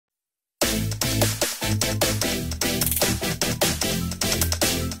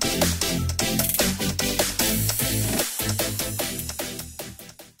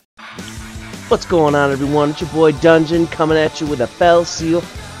What's going on, everyone? It's your boy Dungeon coming at you with a Fell Seal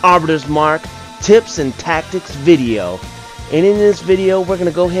Arbiter's Mark tips and tactics video. And in this video, we're going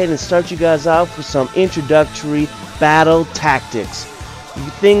to go ahead and start you guys off with some introductory battle tactics.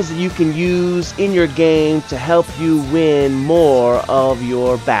 Things that you can use in your game to help you win more of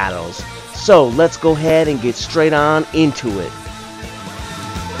your battles. So let's go ahead and get straight on into it.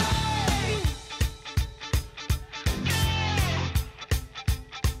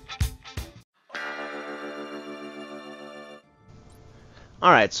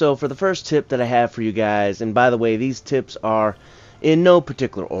 Alright, so for the first tip that I have for you guys, and by the way, these tips are in no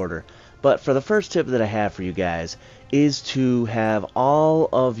particular order, but for the first tip that I have for you guys is to have all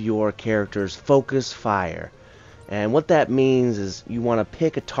of your characters focus fire. And what that means is you want to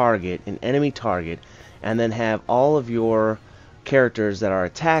pick a target, an enemy target, and then have all of your characters that are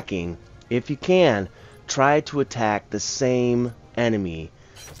attacking, if you can, try to attack the same enemy.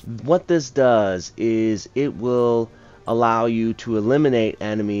 What this does is it will allow you to eliminate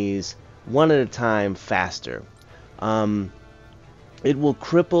enemies one at a time faster. It will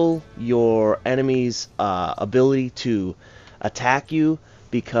cripple your enemy's ability to attack you,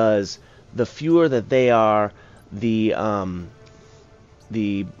 because the fewer that they are, the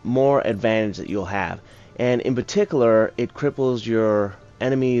more advantage that you'll have. And in particular, it cripples your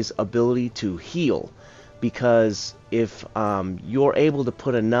enemy's ability to heal, because if you're able to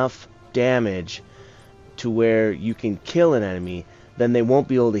put enough damage to where you can kill an enemy, then they won't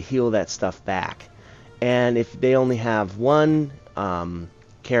be able to heal that stuff back. And if they only have one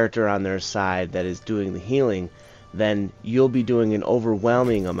character on their side that is doing the healing, then you'll be doing an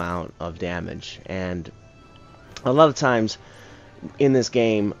overwhelming amount of damage. And a lot of times in this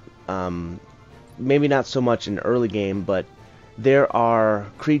game, maybe not so much in the early game, but there are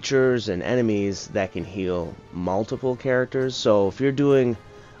creatures and enemies that can heal multiple characters. So if you're doing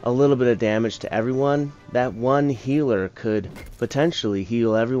a little bit of damage to everyone, that one healer could potentially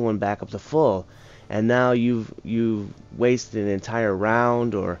heal everyone back up to full, and now you've wasted an entire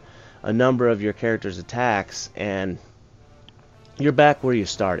round or a number of your character's attacks, and you're back where you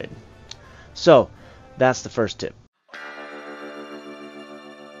started. So that's the first tip.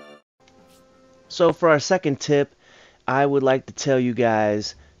 So for our second tip, I would like to tell you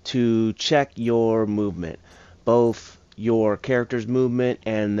guys to check your movement, both your character's movement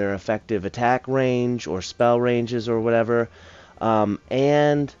and their effective attack range or spell ranges or whatever,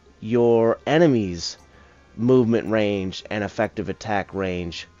 and your enemy's movement range and effective attack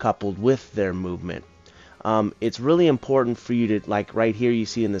range coupled with their movement. It's really important for you to, like right here you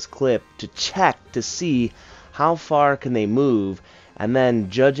see in this clip, to check to see how far can they move, and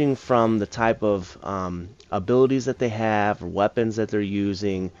then judging from the type of abilities that they have or weapons that they're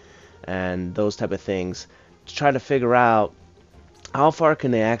using and those type of things, to try to figure out how far can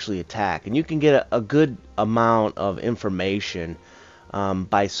they actually attack. And you can get a good amount of information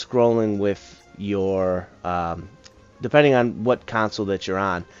by scrolling with your depending on what console that you're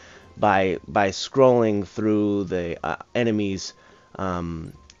on, by scrolling through the enemy's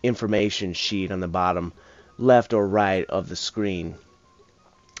information sheet on the bottom left or right of the screen.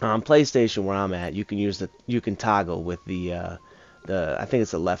 On PlayStation, where I'm at, you can toggle with the I think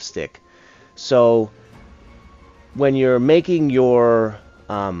it's the left stick. So when you're making your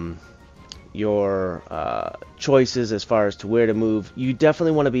choices as far as to where to move, you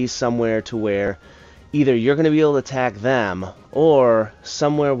definitely want to be somewhere to where either you're going to be able to attack them, or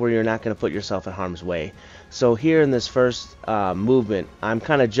somewhere where you're not going to put yourself in harm's way. So here in this first movement, I'm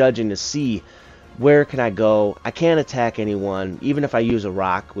kind of judging to see where can I go. I can't attack anyone, even if I use a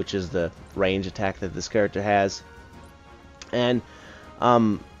rock, which is the range attack that this character has. And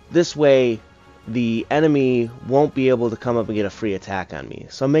this way the enemy won't be able to come up and get a free attack on me.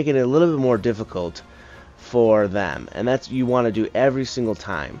 So I'm making it a little bit more difficult for them, and that's you want to do every single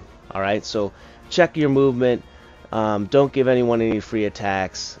time. Alright, so check your movement, don't give anyone any free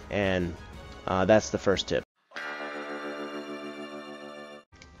attacks, and that's the first tip.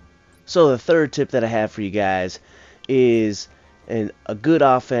 So the third tip that I have for you guys is a good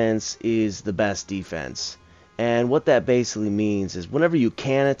offense is the best defense. And what that basically means is whenever you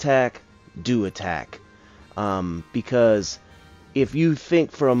can attack, do attack, because if you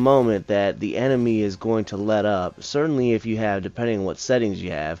think for a moment that the enemy is going to let up, certainly if you have, depending on what settings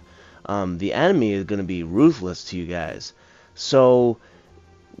you have, the enemy is going to be ruthless to you guys. So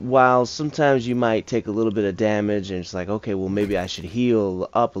while sometimes you might take a little bit of damage and it's like, okay, well maybe I should heal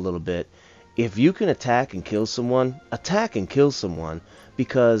up a little bit, if you can attack and kill someone, attack and kill someone,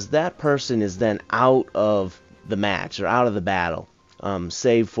 because that person is then out of the match or out of the battle,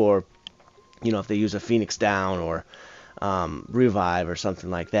 save for, you know, if they use a Phoenix down or revive or something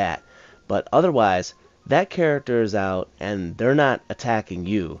like that. But otherwise, that character is out and they're not attacking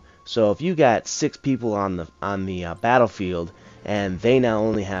you. So if you got 6 people on the battlefield and they now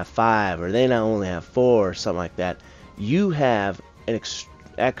only have 5 or they now only have 4 or something like that, you have an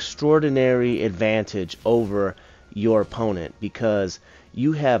extraordinary advantage over your opponent because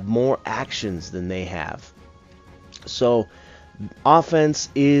you have more actions than they have. So offense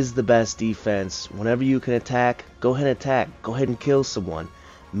is the best defense. Whenever you can attack, go ahead and attack. Go ahead and kill someone.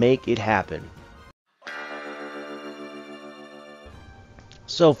 Make it happen.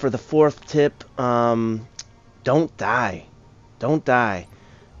 So for the 4th tip, don't die. Don't die.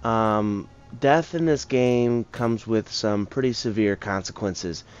 Death in this game comes with some pretty severe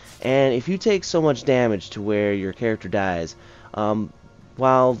consequences. And if you take so much damage to where your character dies,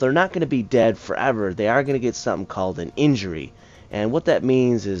 while they're not going to be dead forever, they are going to get something called an injury. And what that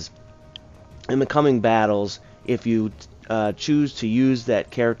means is, in the coming battles, if you choose to use that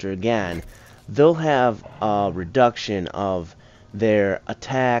character again, they'll have a reduction of their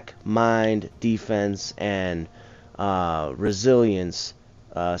attack, mind, defense, and resilience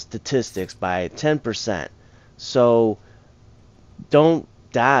statistics by 10%. So don't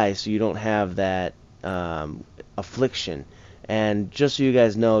die so you don't have that affliction. And just so you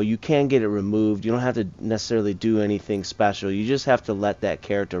guys know, you can get it removed. You don't have to necessarily do anything special. You just have to let that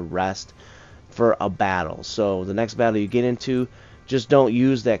character rest for a battle. So the next battle you get into, just don't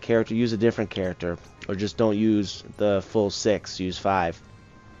use that character. Use a different character. Or just don't use the full 6. Use 5.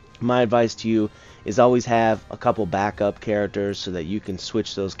 My advice to you is always have a couple backup characters so that you can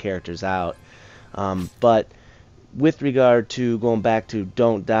switch those characters out. But with regard to going back to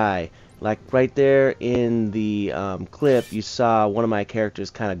don't die, like right there in the clip, you saw one of my characters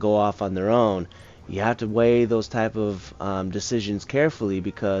kind of go off on their own. You have to weigh those type of decisions carefully,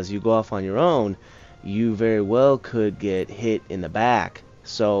 because you go off on your own, you very well could get hit in the back.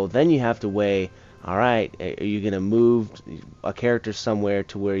 So then you have to weigh, alright, are you going to move a character somewhere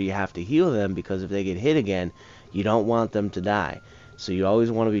to where you have to heal them, because if they get hit again, you don't want them to die. So you always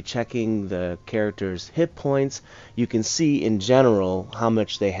want to be checking the character's hit points. You can see in general how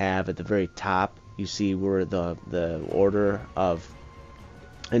much they have at the very top. You see where the order of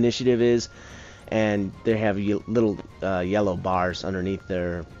initiative is, and they have little yellow bars underneath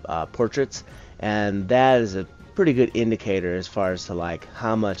their portraits, and that is a pretty good indicator as far as to like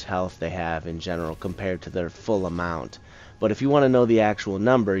how much health they have in general compared to their full amount. But if you want to know the actual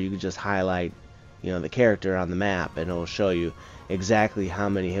number, you can just highlight, the character on the map, and it will show you exactly how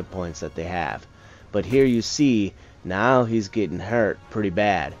many hit points that they have. But here you see now he's getting hurt pretty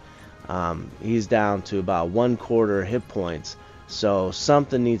bad. He's down to about 1/4 hit points. So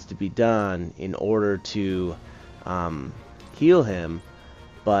something needs to be done in order to heal him.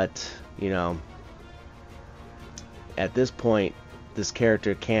 But at this point, this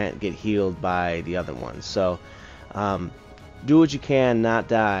character can't get healed by the other one. So do what you can, not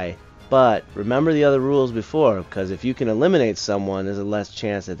die. But remember the other rules before, because if you can eliminate someone, there's a less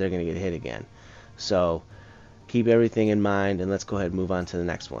chance that they're going to get hit again. So keep everything in mind, and let's go ahead and move on to the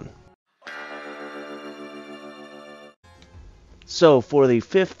next one. So for the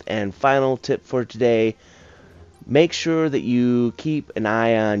 5th and final tip for today, make sure that you keep an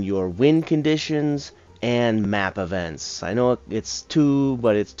eye on your win conditions and map events. I know it's 2,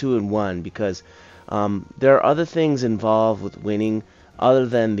 but it's 2 in 1, because there are other things involved with winning other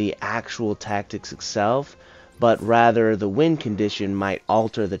than the actual tactics itself, but rather the win condition might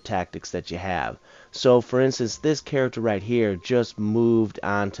alter the tactics that you have. So for instance, this character right here just moved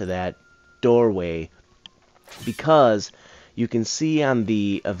onto that doorway because you can see on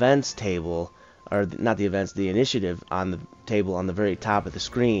the events table, or not the events, the initiative on the table on the very top of the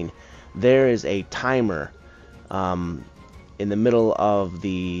screen, there is a timer in the middle of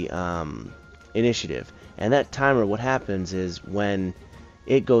the initiative. And that timer, what happens is when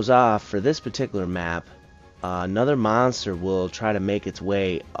it goes off for this particular map, another monster will try to make its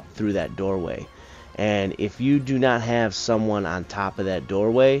way up through that doorway. And if you do not have someone on top of that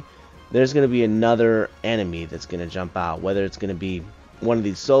doorway, there's going to be another enemy that's going to jump out, whether it's going to be one of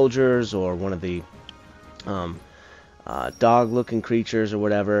these soldiers or one of the dog-looking creatures or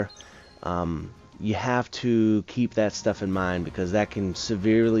whatever. You have to keep that stuff in mind, because that can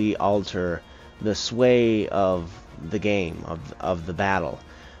severely alter the sway of the game, of the battle.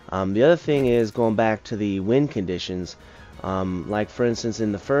 The other thing is, going back to the win conditions, like for instance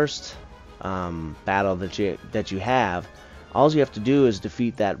in the first battle that you have, all you have to do is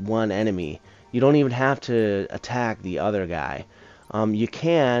defeat that one enemy. You don't even have to attack the other guy. You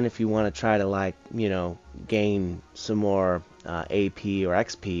can, if you want to try to gain some more AP or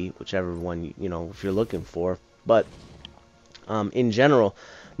XP, whichever one if you're looking for. But in general,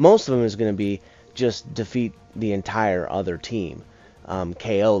 Most of them is going to be just defeat the entire other team,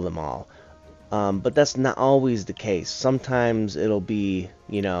 KO them all. But that's not always the case. Sometimes it'll be,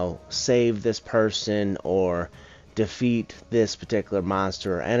 you know, save this person or defeat this particular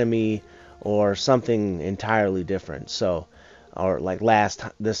monster or enemy or something entirely different. So, or like last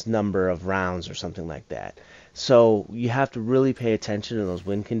this number of rounds or something like that. So you have to really pay attention to those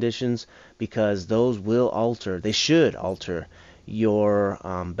win conditions, because those will alter, they should alter your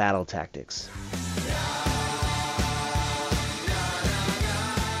battle tactics.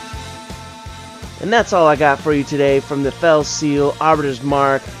 And that's all I got for you today from the Fell Seal Arbiter's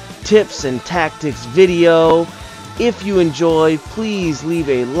Mark tips and tactics video. If you enjoyed, please leave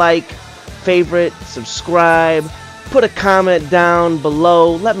a like, favorite, subscribe, put a comment down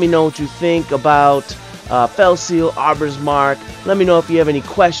below. Let me know what you think about Fell Seal Arbiter's Mark. Let me know if you have any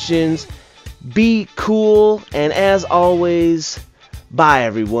questions. Be cool, and as always, bye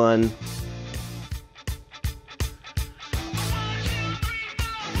everyone.